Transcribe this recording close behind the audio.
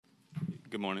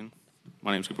Good morning.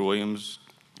 My name is Cooper Williams.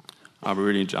 I'll be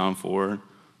reading John 4,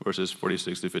 verses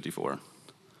 46 to 54.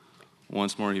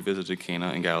 Once more he visited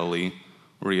Cana in Galilee,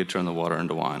 where he had turned the water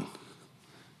into wine.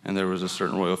 And there was a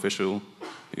certain royal official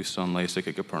whose son lay sick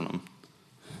at Capernaum.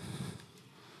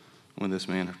 When this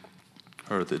man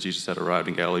heard that Jesus had arrived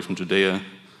in Galilee from Judea,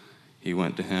 he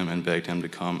went to him and begged him to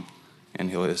come and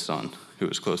heal his son, who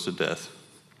was close to death.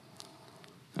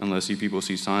 Unless you people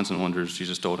see signs and wonders,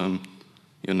 Jesus told him,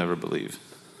 you'll never believe.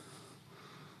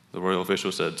 The royal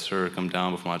official said, Sir, come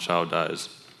down before my child dies.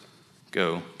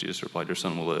 Go, Jesus replied, your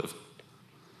son will live.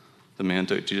 The man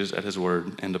took Jesus at his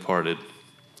word and departed.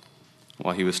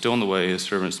 While he was still on the way, his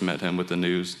servants met him with the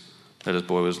news that his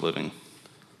boy was living.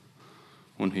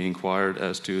 When he inquired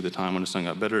as to the time when his son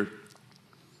got better,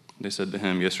 they said to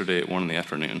him, yesterday at 1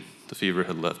 p.m, the fever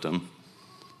had left him.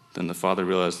 Then the father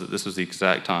realized that this was the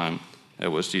exact time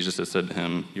at which Jesus had said to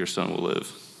him, your son will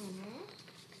live.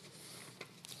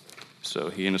 So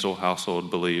he and his whole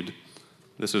household believed.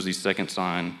 This was the second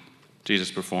sign Jesus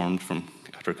performed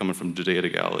after coming from Judea to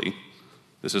Galilee.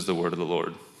 This is the word of the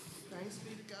Lord. Thanks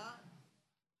be to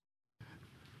God.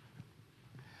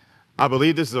 I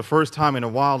believe this is the first time in a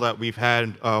while that we've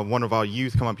had one of our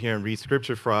youth come up here and read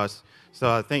scripture for us. So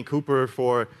I thank Cooper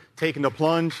for taking the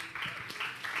plunge.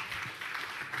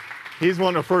 He's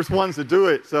one of the first ones to do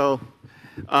it. So,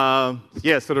 so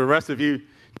the rest of you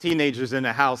teenagers in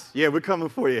the house, we're coming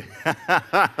for you.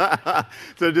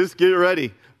 So just get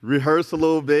ready. Rehearse a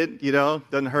little bit,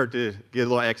 doesn't hurt to get a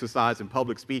little exercise in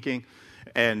public speaking.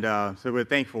 And so we're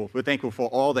thankful. We're thankful for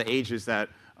all the ages that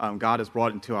God has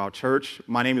brought into our church.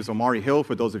 My name is Omari Hill.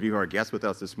 For those of you who are guests with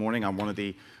us this morning, I'm one of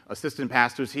the assistant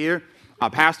pastors here.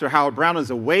 Pastor Howard Brown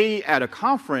is away at a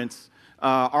conference,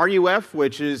 RUF,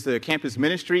 which is the campus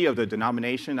ministry of the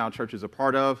denomination our church is a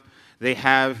part of. They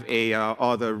have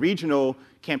the regional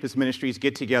campus ministries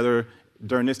get together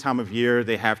during this time of year.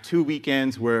 They have 2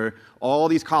 weekends where all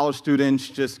these college students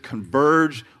just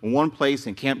converge in one place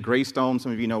in Camp Greystone.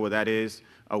 Some of you know where that is,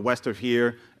 west of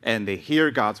here. And they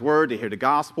hear God's word, they hear the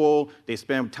gospel, they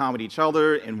spend time with each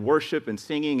other in worship and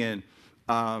singing. And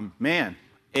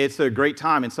it's a great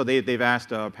time. And so they've asked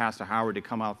Pastor Howard to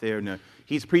come out there. And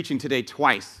he's preaching today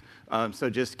twice. So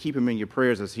just keep him in your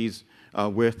prayers as he's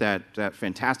with that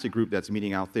fantastic group that's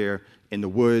meeting out there in the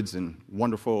woods and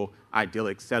wonderful,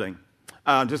 idyllic setting.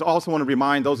 Just also want to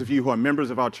remind those of you who are members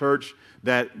of our church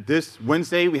that this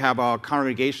Wednesday we have our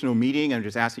congregational meeting, and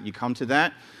just ask that you come to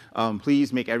that.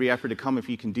 Please make every effort to come if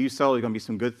you can do so. There's going to be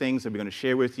some good things that we're going to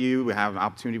share with you. We have an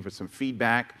opportunity for some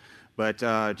feedback, but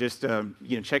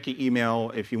check your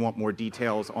email if you want more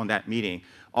details on that meeting.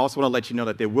 Also want to let you know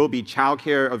that there will be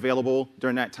childcare available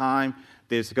during that time.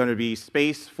 There's going to be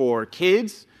space for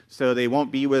kids, so they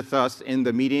won't be with us in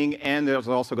the meeting. And there's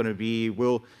also going to be,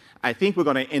 I think we're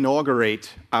going to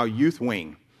inaugurate our youth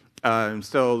wing.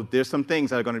 So there's some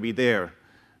things that are going to be there.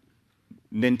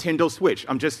 Nintendo Switch,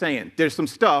 I'm just saying. There's some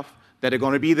stuff that are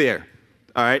going to be there.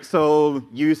 All right, so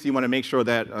youth, you want to make sure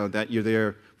that you're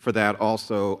there for that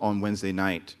also on Wednesday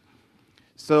night.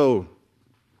 So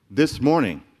this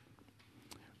morning,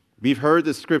 we've heard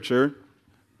the scripture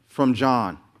from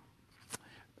John.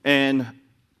 And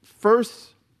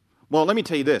first, let me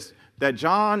tell you this, that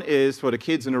John is, for the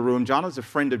kids in the room, John is a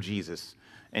friend of Jesus.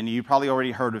 And you probably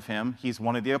already heard of him. He's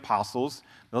one of the apostles.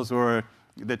 Those were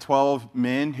the 12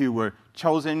 men who were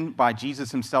chosen by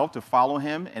Jesus himself to follow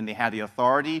him, and they had the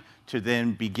authority to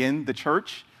then begin the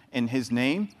church in his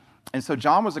name. And so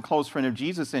John was a close friend of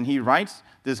Jesus, and he writes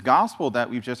this gospel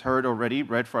that we've just heard already,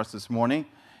 read for us this morning.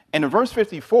 And in verse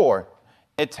 54,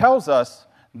 it tells us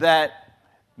that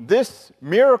this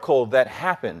miracle that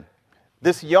happened,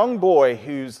 this young boy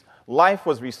whose life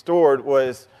was restored,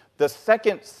 was the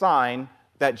second sign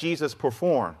that Jesus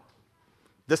performed.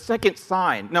 The second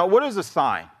sign. Now, what is a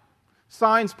sign?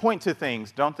 Signs point to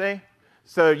things, don't they?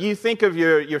 So you think of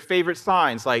your favorite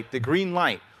signs like the green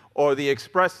light or the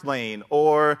express lane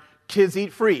or kids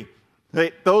eat free.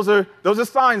 Those are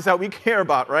signs that we care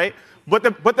about, right? But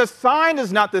the sign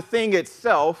is not the thing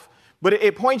itself, but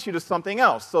it points you to something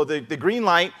else. So the green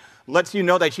light lets you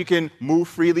know that you can move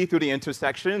freely through the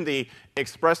intersection. The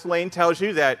express lane tells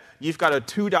you that you've got a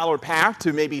 $2 path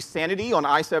to maybe Sanity on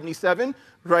I-77,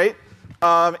 right?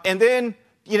 And then,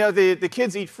 the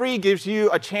kids eat free gives you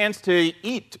a chance to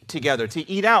eat together, to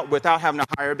eat out without having to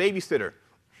hire a babysitter,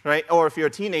 right? Or if you're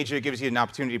a teenager, it gives you an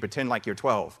opportunity to pretend like you're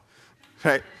 12,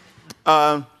 right?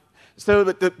 But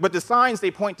the signs,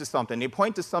 they point to something. They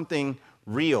point to something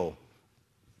real.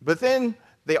 But then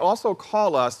they also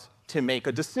call us to make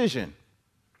a decision.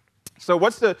 So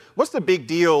what's the big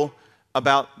deal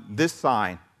about this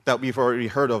sign that we've already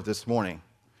heard of this morning?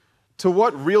 to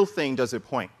what real thing does it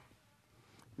point?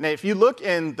 Now, if you look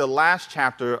in the last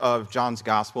chapter of John's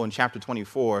Gospel, in chapter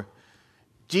 24,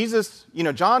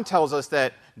 John tells us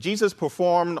that Jesus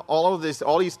performed all these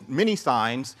many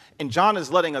signs, and John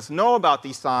is letting us know about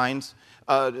these signs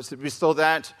so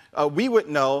that we would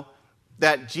know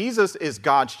that Jesus is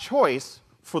God's choice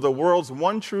for the world's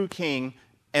one true King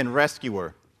and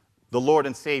rescuer, the Lord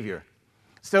and Savior.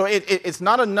 So it's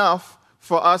not enough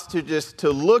for us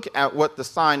to look at what the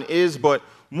sign is, but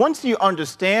once you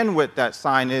understand what that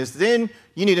sign is, then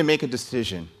you need to make a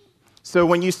decision. So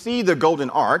when you see the golden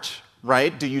arch,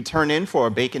 right, do you turn in for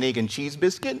a bacon, egg, and cheese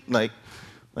biscuit, like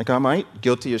I might,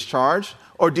 guilty as charged?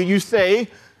 Or do you say,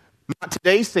 not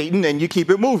today, Satan, and you keep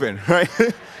it moving, right?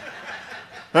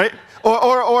 Right?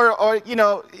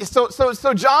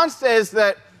 So John says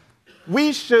that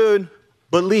we should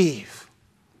believe.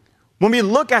 When we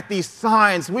look at these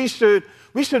signs, we should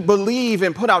believe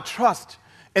and put our trust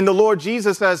in the Lord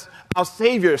Jesus as our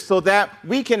Savior so that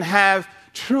we can have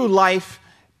true life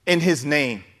in His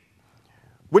name,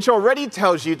 which already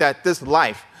tells you that this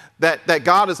life that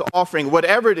God is offering,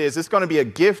 whatever it is, it's going to be a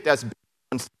gift that's based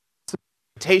on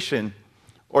reputation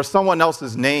or someone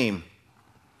else's name.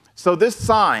 So this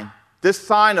sign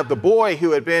of the boy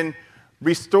who had been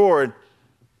restored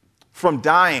from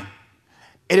dying,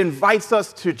 it invites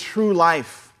us to true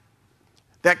life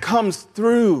that comes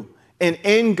through and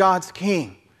in God's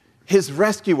King, His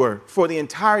rescuer for the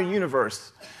entire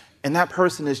universe, and that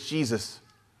person is Jesus.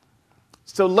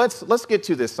 So let's get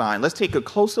to this sign. Let's take a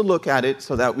closer look at it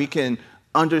so that we can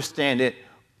understand it,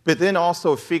 but then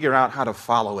also figure out how to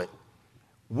follow it.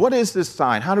 What is this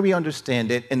sign? How do we understand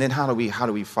it? And then how do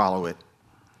we follow it?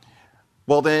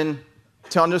 Well, then,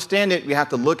 to understand it, we have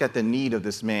to look at the need of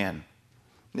this man.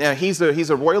 Now, he's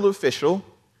a royal official,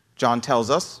 John tells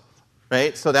us,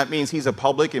 right? So that means he's a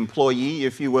public employee,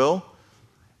 if you will.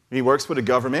 He works for the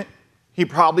government. He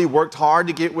probably worked hard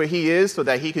to get where he is so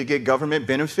that he could get government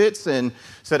benefits and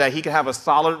so that he could have a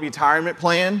solid retirement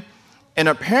plan. And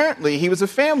apparently, he was a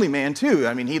family man, too.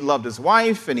 I mean, he loved his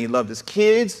wife and he loved his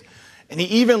kids, and he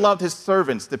even loved his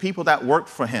servants, the people that worked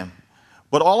for him.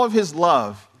 But all of his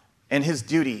love and his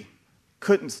duty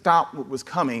couldn't stop what was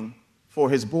coming for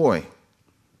his boy.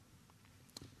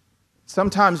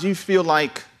 Sometimes you feel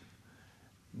like,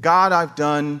 God, I've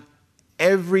done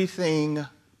everything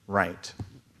right.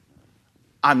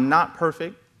 I'm not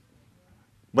perfect,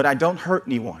 but I don't hurt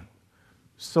anyone.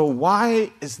 So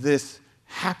why is this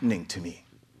happening to me?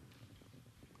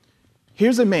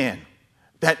 Here's a man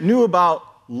that knew about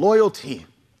loyalty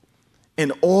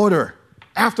and order.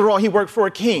 After all, he worked for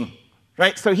a king,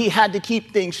 right? So he had to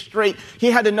keep things straight.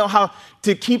 He had to know how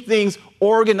to keep things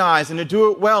organized and to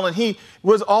do it well. And he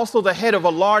was also the head of a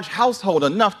large household,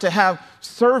 enough to have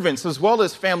servants as well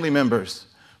as family members.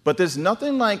 But there's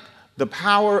nothing like the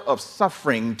power of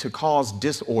suffering to cause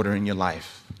disorder in your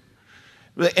life.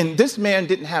 And this man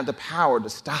didn't have the power to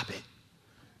stop it.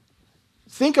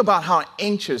 Think about how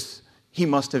anxious he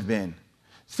must have been.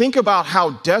 Think about how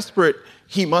desperate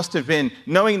he must have been,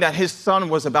 knowing that his son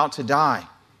was about to die.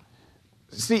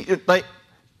 See, like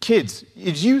kids,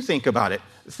 as you think about it,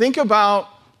 think about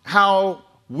how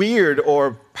weird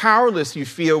or powerless you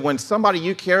feel when somebody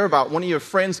you care about, one of your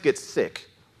friends, gets sick.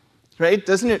 Right?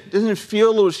 Doesn't it feel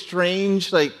a little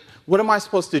strange? Like, what am I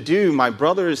supposed to do? My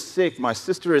brother is sick. My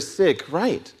sister is sick.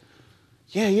 Right.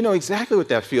 Yeah, you know exactly what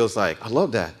that feels like. I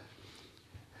love that.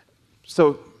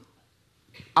 So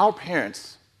our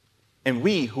parents, and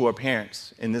we who are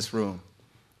parents in this room,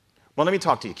 well, let me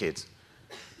talk to you kids.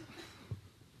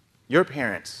 Your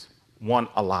parents want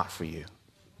a lot for you.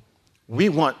 We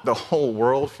want the whole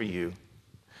world for you.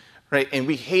 Right? And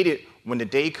we hate it when the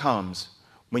day comes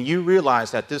when you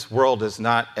realize that this world is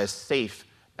not as safe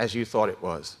as you thought it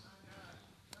was.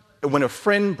 When a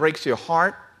friend breaks your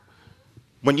heart,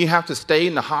 when you have to stay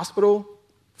in the hospital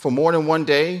for more than one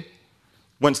day,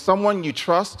 when someone you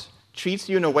trust treats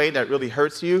you in a way that really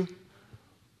hurts you,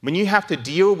 when you have to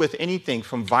deal with anything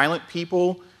from violent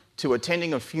people to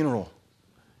attending a funeral,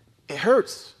 it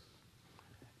hurts.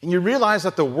 And you realize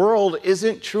that the world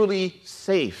isn't truly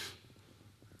safe.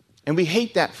 And we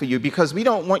hate that for you because we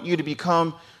don't want you to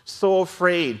become so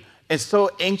afraid and so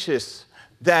anxious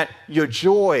that your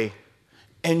joy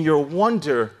and your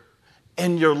wonder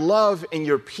and your love and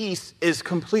your peace is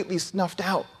completely snuffed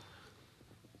out.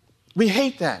 We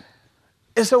hate that.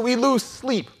 And so we lose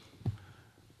sleep,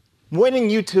 wanting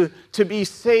you to be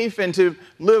safe and to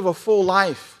live a full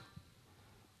life.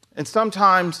 And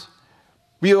sometimes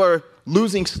we are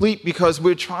losing sleep because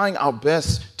we're trying our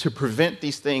best to prevent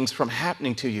these things from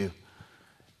happening to you.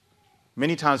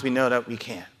 Many times we know that we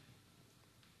can't.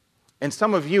 And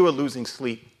some of you are losing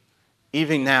sleep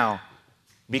even now,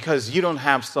 because you don't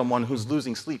have someone who's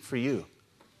losing sleep for you.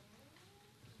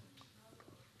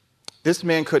 This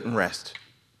man couldn't rest.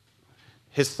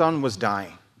 His son was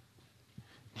dying.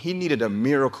 He needed a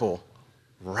miracle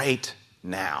right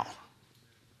now.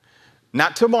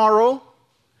 Not tomorrow,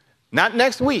 not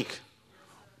next week,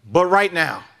 but right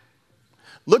now.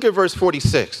 Look at verse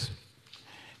 46.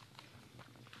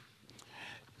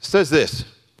 It says this,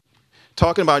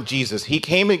 talking about Jesus. He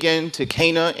came again to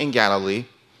Cana in Galilee,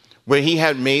 where he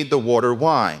had made the water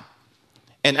wine.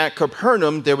 And at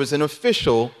Capernaum, there was an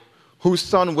official whose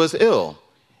son was ill.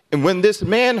 And when this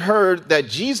man heard that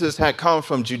Jesus had come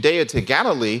from Judea to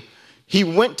Galilee, he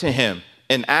went to him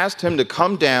and asked him to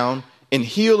come down and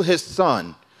heal his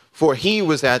son, for he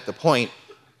was at the point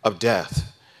of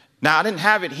death. Now, I didn't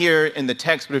have it here in the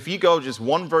text, but if you go just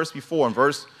one verse before, in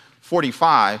verse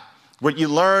 45, what you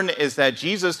learn is that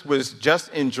Jesus was just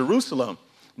in Jerusalem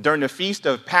during the feast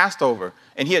of Passover,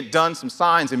 and he had done some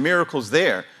signs and miracles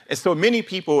there. And so many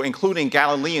people, including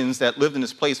Galileans that lived in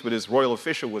this place where this royal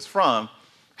official was from,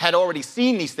 had already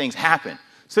seen these things happen.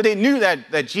 So they knew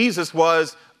that Jesus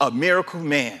was a miracle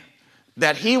man,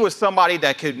 that he was somebody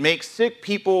that could make sick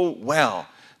people well,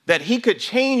 that he could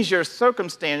change your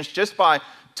circumstance just by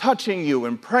touching you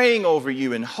and praying over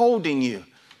you and holding you.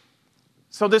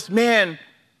 So this man,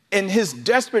 in his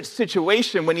desperate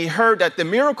situation, when he heard that the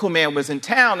miracle man was in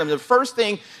town, and the first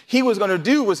thing he was going to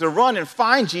do was to run and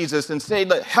find Jesus and say,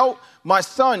 "Look, help my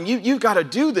son. You've got to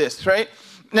do this," right?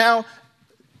 Now,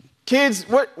 kids,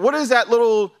 what is that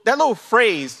little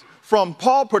phrase from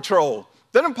Paw Patrol?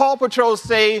 Didn't Paw Patrol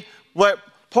say what?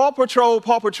 Paw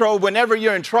Patrol, whenever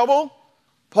you're in trouble,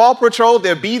 Paw Patrol,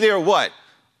 they'll be there what?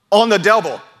 On the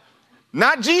double.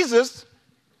 Not Jesus.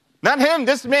 Not him.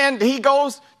 This man, he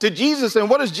goes to Jesus, and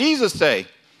what does Jesus say?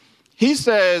 He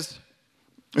says,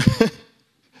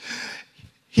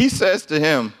 he says to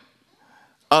him,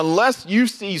 "Unless you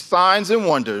see signs and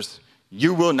wonders,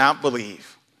 you will not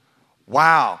believe."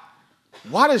 Wow.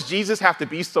 Why does Jesus have to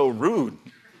be so rude?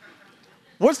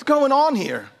 What's going on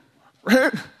here?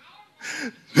 And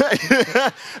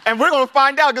we're going to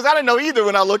find out, because I didn't know either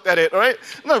when I looked at it, right?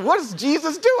 Look, what is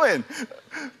Jesus doing?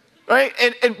 Right?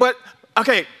 But,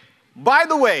 okay, by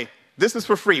the way, this is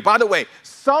for free. By the way,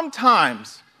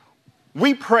 sometimes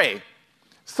we pray.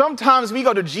 Sometimes we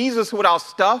go to Jesus with our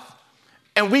stuff,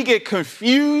 and we get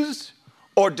confused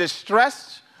or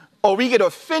distressed, or we get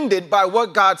offended by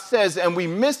what God says, and we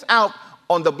miss out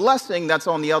on the blessing that's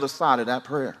on the other side of that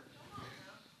prayer.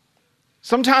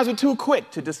 Sometimes we're too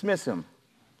quick to dismiss him.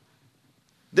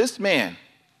 This man,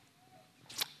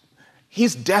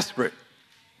 he's desperate.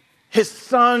 His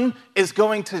son is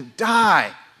going to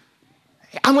die.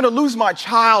 I'm going to lose my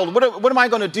child. What am I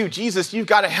going to do? Jesus, you've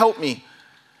got to help me.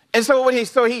 And so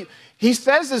he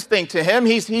says this thing to him.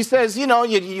 He says,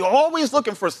 you're always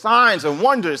looking for signs and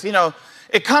wonders.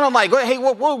 It kind of like, hey,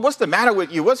 what's the matter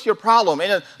with you? What's your problem?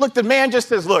 And look, the man just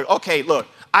says, look,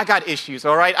 I got issues,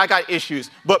 all right? I got issues.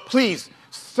 But please,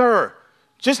 sir,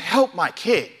 just help my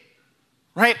kid,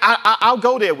 right? I'll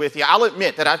go there with you. I'll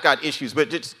admit that I've got issues, but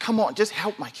just come on, just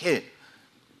help my kid.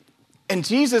 And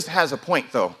Jesus has a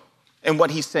point, though, in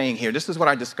what he's saying here. This is what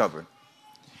I discovered.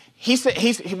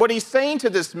 What he's saying to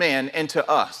this man and to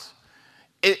us,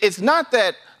 it's not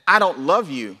that I don't love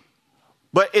you,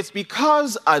 but it's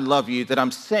because I love you that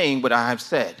I'm saying what I have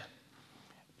said.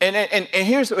 And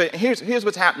here's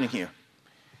what's happening here.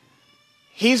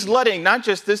 He's letting not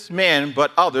just this man,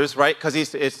 but others, right? Because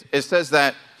it says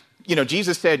that,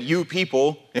 Jesus said, you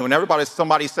people. And whenever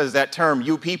somebody says that term,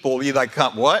 you people, you're like,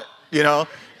 what?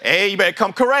 Hey, you better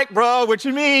come correct, bro. What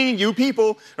you mean, you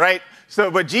people, right? So,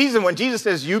 but when Jesus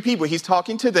says you people, he's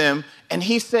talking to them, and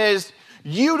he says,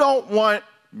 you don't want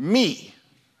me.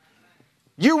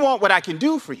 You want what I can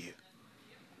do for you,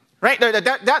 right?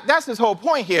 That's his whole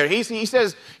point here. He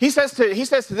says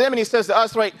to them, and he says to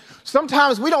us, right?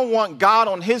 Sometimes we don't want God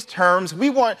on his terms.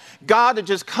 We want God to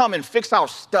just come and fix our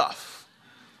stuff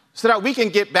so that we can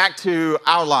get back to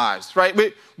our lives,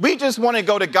 right? We just want to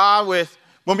go to God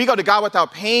when we go to God with our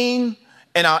pain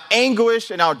and our anguish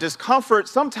and our discomfort.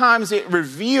 Sometimes it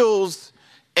reveals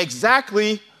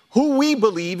exactly who we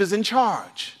believe is in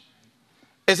charge.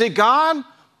 Is it God?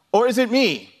 Or is it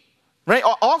me, right?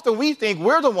 Often we think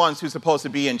we're the ones who's supposed to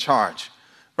be in charge,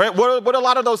 right? What a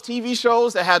lot of those TV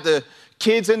shows that had the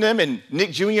kids in them and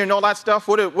Nick Jr. and all that stuff,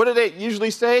 what do they usually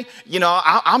say?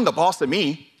 I'm the boss of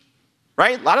me,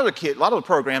 right? A lot of the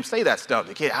programs say that stuff.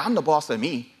 The kid, I'm the boss of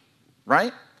me,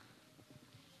 right?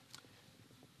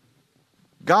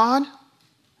 God,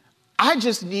 I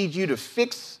just need you to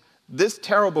fix this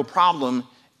terrible problem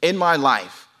in my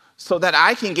life so that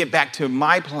I can get back to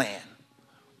my plan.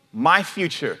 my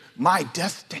future, my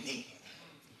destiny,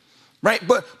 right?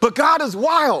 But God is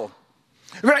wild,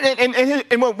 right?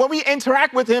 And when we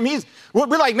interact with him, we're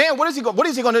like, man, what is he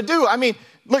going to do? I mean,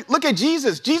 look at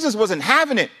Jesus. Jesus wasn't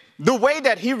having it. The way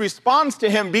that he responds to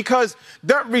him, because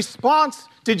that response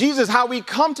to Jesus, how we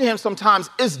come to him sometimes,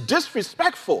 is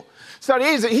disrespectful. So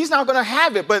he's not going to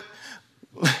have it. But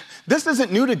this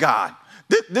isn't new to God.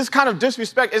 This kind of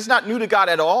disrespect is not new to God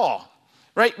at all,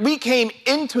 right? We came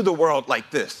into the world like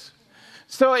this.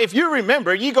 So if you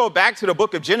remember, you go back to the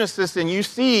book of Genesis and you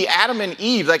see Adam and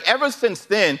Eve, like ever since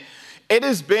then, it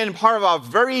has been part of our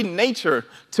very nature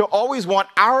to always want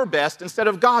our best instead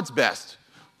of God's best,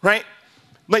 right?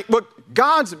 Like, what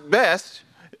God's best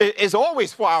is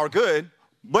always for our good,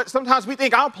 but sometimes we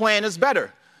think our plan is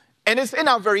better. And it's in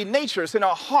our very nature, it's in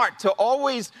our heart to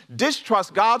always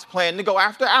distrust God's plan to go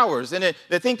after ours, and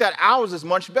to think that ours is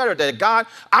much better, that God,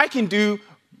 I can do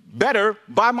better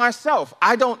by myself.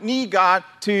 I don't need God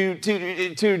to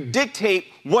dictate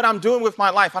what I'm doing with my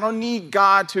life. I don't need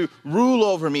God to rule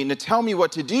over me and to tell me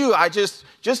what to do. I just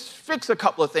fix a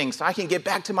couple of things so I can get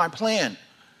back to my plan.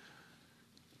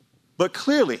 But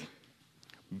clearly,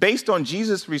 based on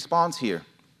Jesus' response here,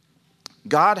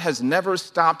 God has never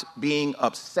stopped being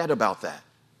upset about that.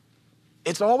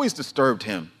 It's always disturbed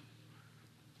him.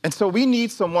 And so we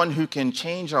need someone who can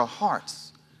change our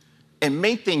hearts and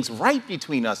make things right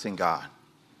between us and God.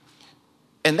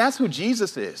 And that's who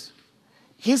Jesus is.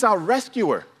 He's our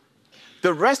rescuer,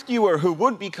 the rescuer who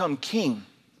would become king.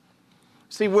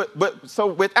 See, so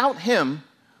without him,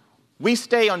 we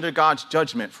stay under God's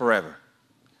judgment forever.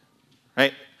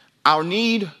 Right? Our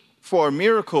need for a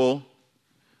miracle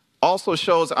also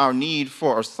shows our need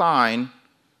for a sign,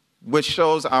 which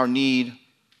shows our need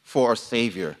for a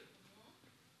Savior.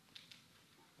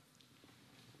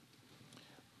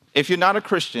 If you're not a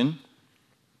Christian,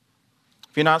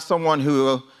 if you're not someone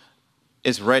who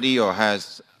is ready or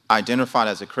has identified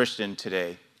as a Christian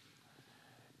today,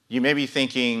 you may be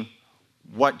thinking,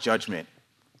 what judgment?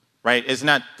 Right? Isn't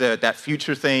that that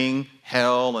future thing,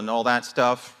 hell and all that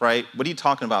stuff, right? What are you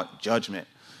talking about, judgment?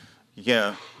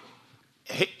 Yeah.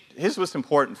 Here's what's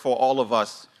important for all of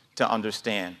us to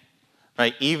understand,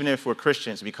 right? Even if we're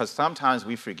Christians, because sometimes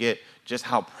we forget just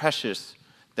how precious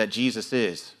that Jesus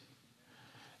is.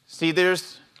 See,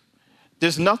 there's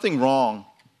nothing wrong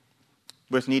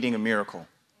with needing a miracle.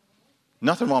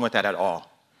 Nothing wrong with that at all.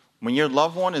 When your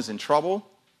loved one is in trouble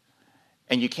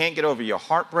and you can't get over your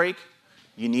heartbreak,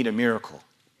 you need a miracle.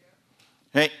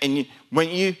 Right? And when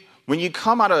you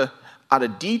come out of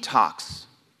detox,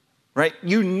 right,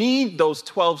 you need those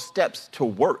 12 steps to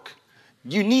work.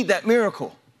 You need that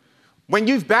miracle. When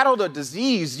you've battled a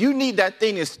disease, you need that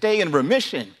thing to stay in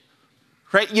remission.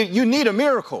 Right? You need a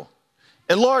miracle.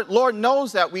 And Lord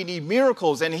knows that we need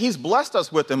miracles, and he's blessed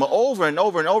us with them over and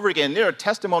over and over again. There are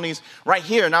testimonies right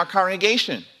here in our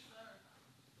congregation.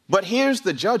 But here's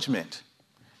the judgment.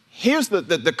 Here's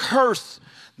the curse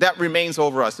that remains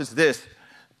over us. It's this,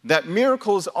 that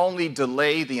miracles only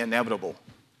delay the inevitable.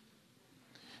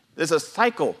 There's a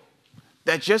cycle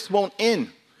that just won't end,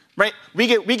 right? We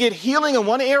get healing in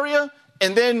one area,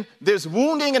 and then there's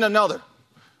wounding in another,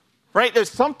 right?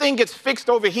 There's something gets fixed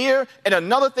over here, and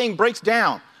another thing breaks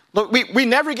down. Look, we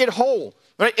never get whole,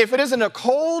 right? If it isn't a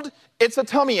cold, it's a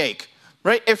tummy ache,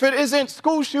 right? If it isn't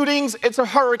school shootings, it's a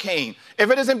hurricane. If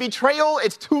it isn't betrayal,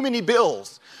 it's too many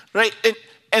bills, right?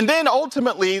 And then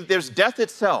ultimately, there's death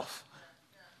itself.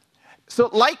 So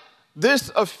like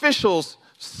this official's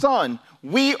son,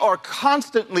 we are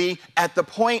constantly at the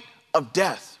point of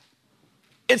death.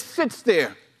 It sits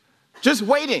there, just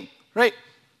waiting, right?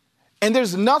 And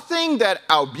there's nothing that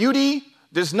our beauty,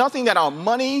 there's nothing that our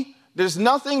money, there's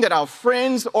nothing that our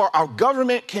friends or our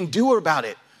government can do about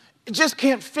it. It just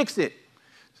can't fix it.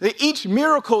 Each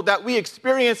miracle that we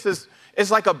experience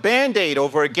is like a Band-Aid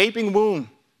over a gaping wound.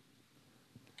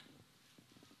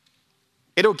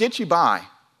 It'll get you by.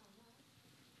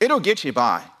 It'll get you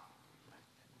by.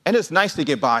 And it's nice to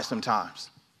get by sometimes.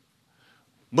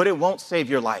 But it won't save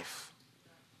your life.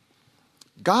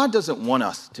 God doesn't want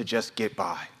us to just get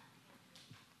by.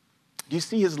 Do you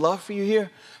see his love for you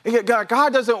here?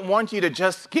 God doesn't want you to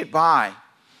just get by,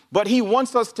 but he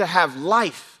wants us to have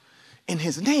life in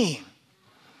his name.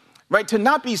 Right? To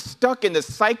not be stuck in the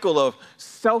cycle of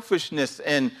selfishness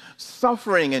and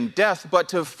suffering and death, but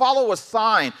to follow a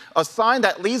sign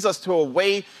that leads us to a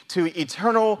way to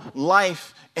eternal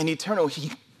life and eternal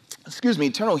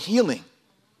healing.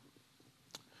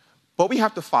 But we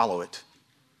have to follow it.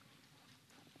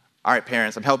 All right,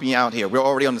 parents, I'm helping you out here. We're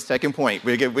already on the second point.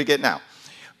 We're getting out.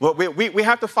 Well, we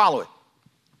have to follow it.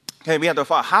 Okay, we have to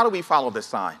follow. How do we follow this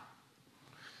sign?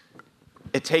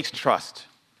 It takes trust.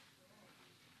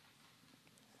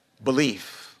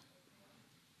 belief,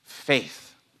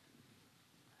 faith.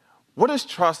 What does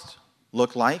trust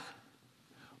look like?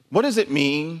 What does it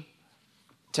mean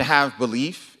to have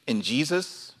belief in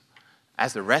Jesus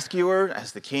as the rescuer,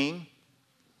 as the king?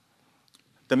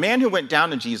 The man who went down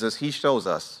to Jesus, he shows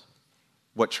us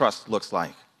what trust looks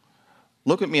like.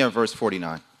 Look at me at verse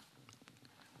 49.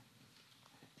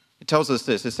 It tells us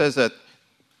this. It says that,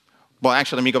 well,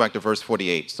 actually, let me go back to verse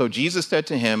 48. So Jesus said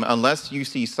to him, unless you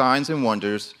see signs and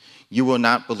wonders, you will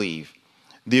not believe.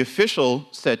 The official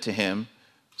said to him,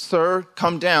 Sir,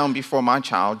 come down before my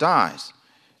child dies.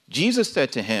 Jesus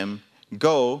said to him,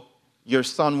 Go, your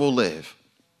son will live.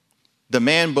 The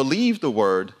man believed the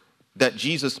word that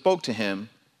Jesus spoke to him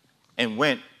and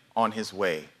went on his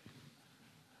way.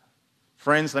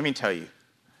 Friends, let me tell you,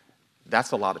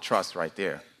 that's a lot of trust right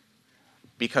there.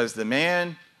 Because the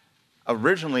man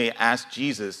originally asked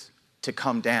Jesus to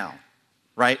come down,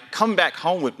 right? Come back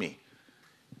home with me.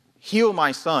 Heal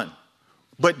my son.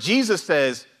 But Jesus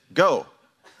says, go.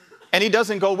 And he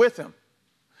doesn't go with him.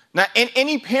 Now,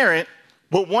 any parent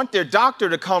would want their doctor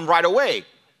to come right away,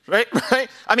 right?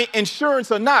 I mean,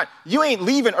 insurance or not, you ain't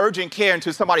leaving urgent care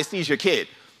until somebody sees your kid,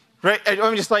 right?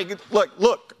 I'm just like,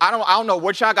 look, I don't know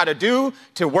what y'all got to do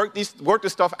to work this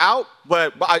stuff out,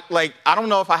 but I don't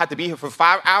know if I have to be here for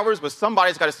 5 hours, but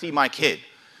somebody's got to see my kid.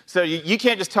 So you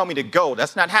can't just tell me to go.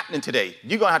 That's not happening today.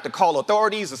 You're going to have to call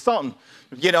authorities or something,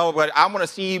 but I want to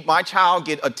see my child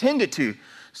get attended to.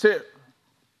 So,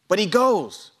 but he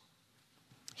goes.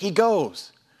 He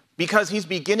goes because he's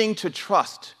beginning to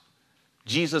trust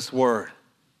Jesus' word.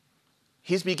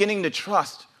 He's beginning to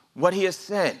trust what he has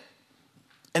said.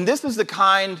 And this is the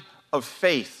kind of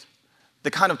faith, the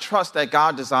kind of trust that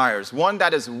God desires, one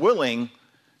that is willing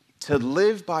to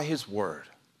live by his word.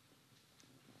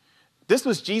 This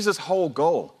was Jesus' whole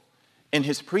goal in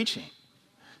his preaching,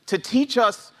 to teach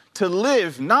us to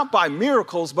live not by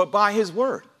miracles, but by his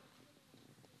word.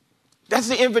 That's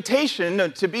the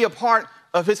invitation to be a part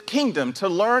of his kingdom, to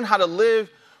learn how to live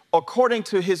according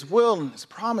to his will and his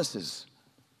promises.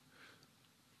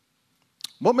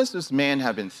 What must this man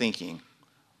have been thinking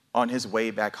on his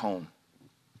way back home?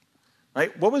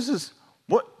 Right? What was his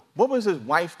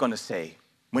wife going to say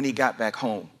when he got back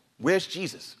home? Where's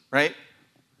Jesus? Right?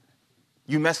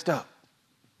 You messed up.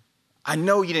 I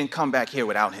know you didn't come back here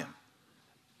without him.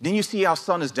 Didn't you see our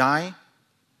son is dying?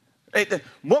 Right?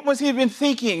 What was he been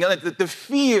thinking? Like the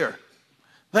fear.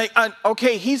 Like,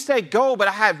 okay, he said go, but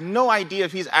I have no idea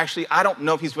if I don't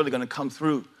know if he's really going to come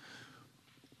through.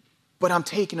 But I'm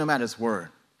taking him at his word.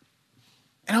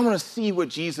 And I want to see what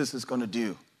Jesus is going to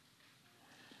do.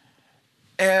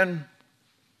 And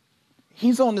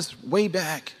he's on this way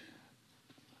back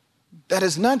that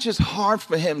is not just hard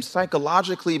for him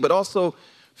psychologically, but also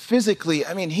physically.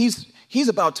 I mean, he's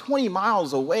about 20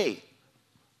 miles away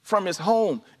from his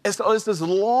home. And so it's this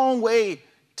long way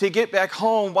to get back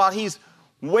home while he's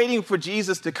waiting for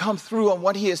Jesus to come through on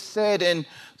what he has said. And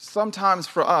sometimes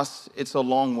for us, it's a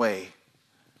long way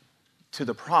to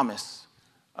the promise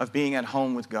of being at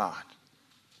home with God.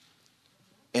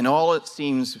 And all it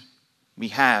seems we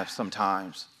have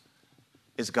sometimes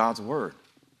is God's word.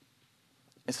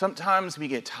 And sometimes we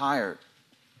get tired.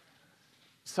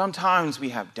 Sometimes we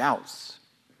have doubts.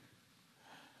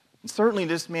 And certainly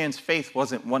this man's faith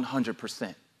wasn't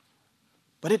 100%.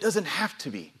 But it doesn't have to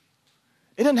be.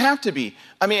 It doesn't have to be.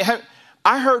 I mean,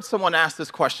 I heard someone ask this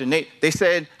question. They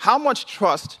said, how much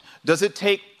trust does it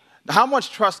take? How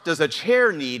much trust does a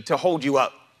chair need to hold you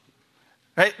up?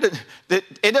 Right?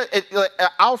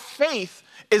 Our faith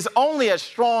is only as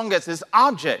strong as its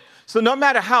object. So no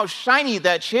matter how shiny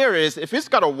that chair is, if it's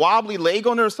got a wobbly leg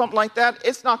on it or something like that,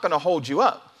 it's not going to hold you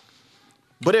up.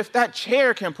 But if that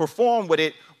chair can perform what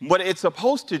it's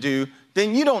supposed to do,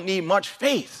 then you don't need much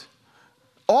faith.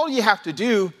 All you have to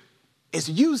do is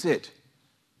use it.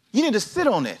 You need to sit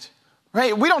on it,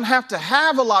 right? We don't have to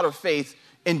have a lot of faith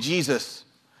in Jesus.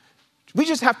 We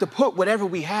just have to put whatever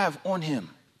we have on him.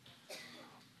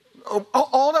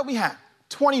 All that we have,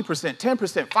 20%,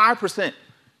 10%, 5%,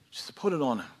 just put it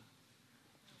on him.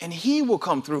 And he will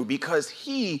come through because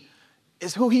he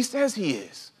is who he says he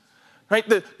is, right?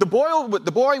 The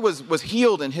boy was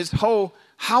healed and his whole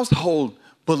household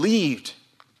believed.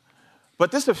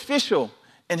 But this official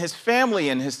and his family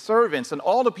and his servants and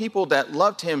all the people that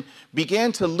loved him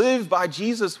began to live by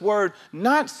Jesus' word,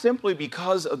 not simply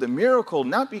because of the miracle,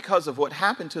 not because of what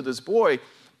happened to this boy,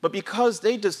 but because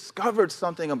they discovered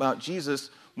something about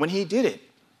Jesus when he did it.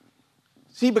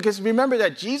 See, because remember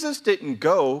that Jesus didn't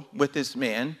go with this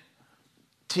man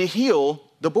to heal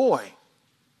the boy,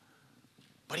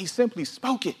 but he simply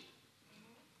spoke it.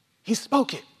 He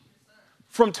spoke it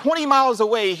From 20 miles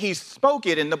away, he spoke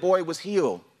it and the boy was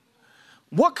healed.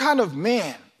 What kind of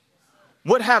man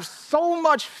would have so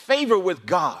much favor with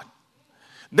God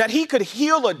that he could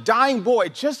heal a dying boy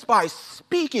just by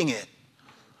speaking it?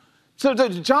 So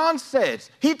John says,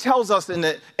 he tells us in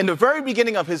the very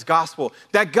beginning of his gospel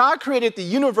that God created the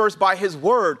universe by his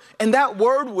word, and that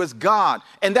word was God.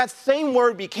 And that same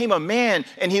word became a man,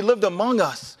 and he lived among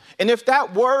us. And if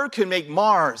that word could make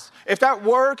Mars, if that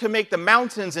word could make the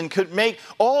mountains and could make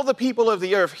all the people of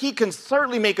the earth, he can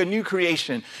certainly make a new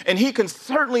creation, and he can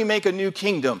certainly make a new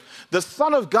kingdom. The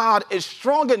Son of God is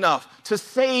strong enough to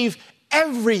save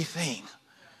everything.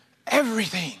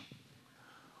 Everything.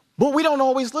 But we don't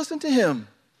always listen to him.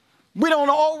 We don't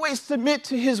always submit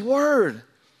to his word.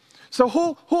 So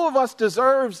who of us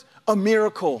deserves a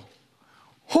miracle?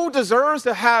 Who deserves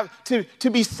to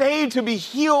be saved, to be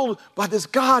healed by this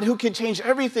God who can change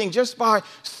everything just by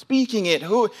speaking it?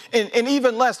 And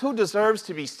even less, who deserves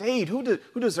to be saved? Who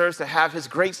deserves to have his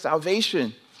great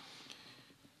salvation?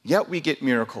 Yet we get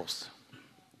miracles.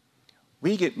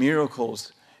 We get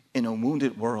miracles in a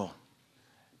wounded world,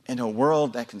 in a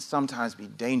world that can sometimes be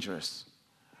dangerous.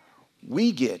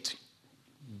 We get,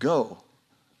 go,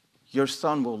 your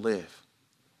son will live.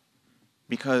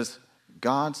 Because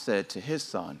God said to his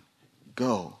son,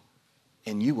 go,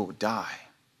 and you will die.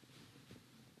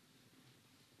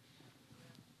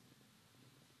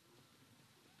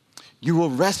 You will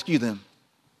rescue them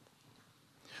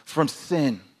from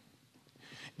sin.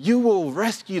 You will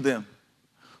rescue them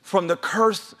from the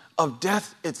curse of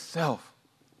death itself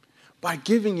by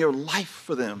giving your life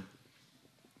for them.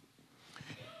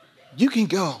 You can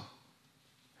go.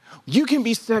 You can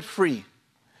be set free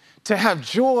to have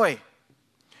joy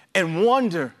and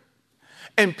wonder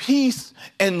and peace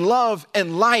and love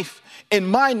and life in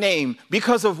my name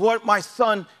because of what my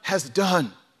son has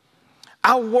done.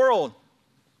 Our world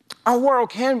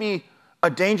can be a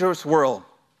dangerous world.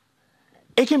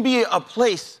 It can be a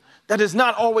place that is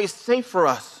not always safe for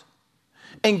us.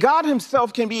 And God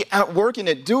himself can be at work in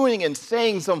it, doing and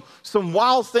saying some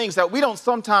wild things that we don't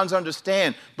sometimes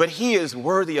understand, but he is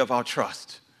worthy of our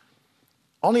trust.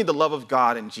 Only the love of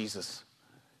God in Jesus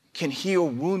can heal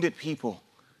wounded people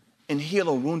and heal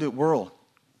a wounded world.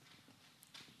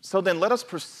 So then let us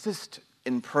persist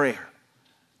in prayer.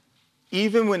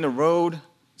 Even when the road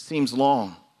seems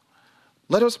long,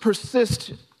 let us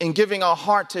persist in giving our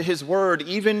heart to his word,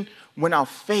 even when our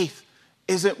faith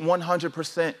isn't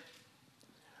 100%.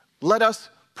 Let us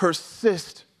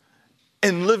persist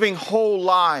in living whole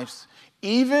lives,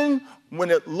 even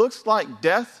when it looks like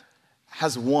death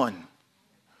has won,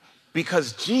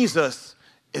 because Jesus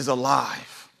is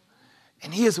alive,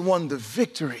 and he has won the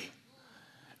victory.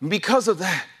 And because of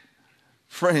that,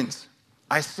 friends,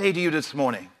 I say to you this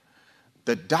morning,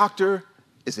 the doctor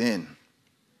is in.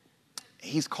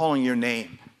 He's calling your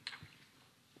name.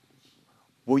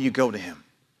 Will you go to him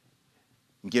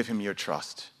and give him your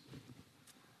trust?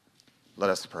 Let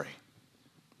us pray.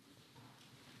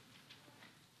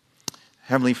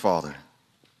 Heavenly Father,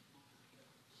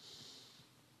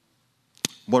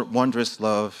 what wondrous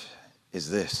love is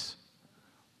this,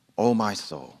 O my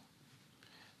soul,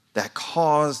 that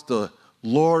caused the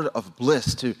Lord of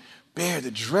bliss to bear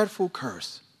the dreadful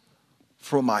curse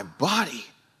for my body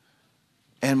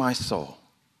and my soul.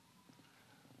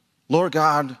 Lord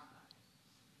God,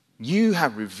 you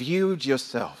have revealed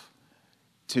yourself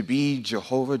to be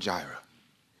Jehovah Jireh.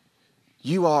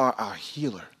 You are our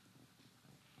healer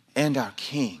and our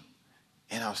King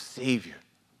and our Savior.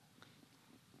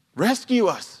 Rescue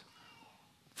us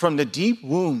from the deep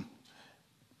wound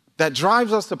that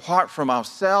drives us apart from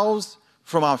ourselves,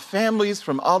 from our families,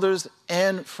 from others,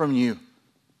 and from you.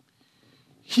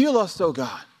 Heal us, O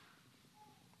God.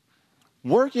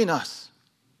 Work in us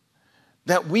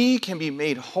that we can be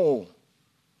made whole.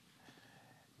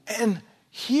 And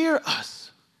hear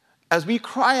us as we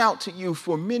cry out to you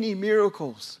for many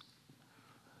miracles.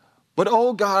 But,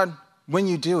 oh God, when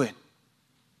you do it,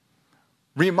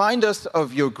 remind us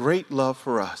of your great love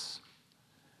for us,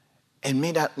 and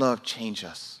may that love change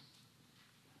us.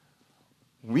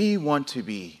 We want to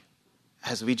be,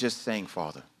 as we just sang,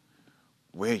 Father,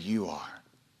 where you are.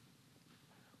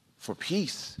 For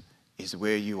peace is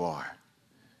where you are.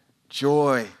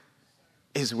 Joy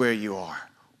is where you are.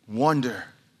 Wonder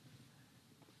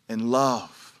and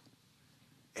love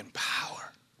and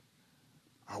power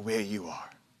are where you are.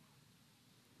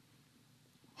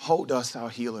 Hold us, our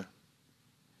healer.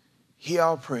 Hear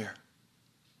our prayer.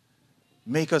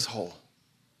 Make us whole.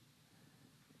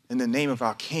 In the name of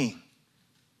our King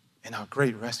and our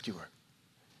great rescuer,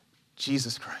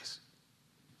 Jesus Christ.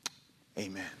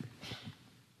 Amen.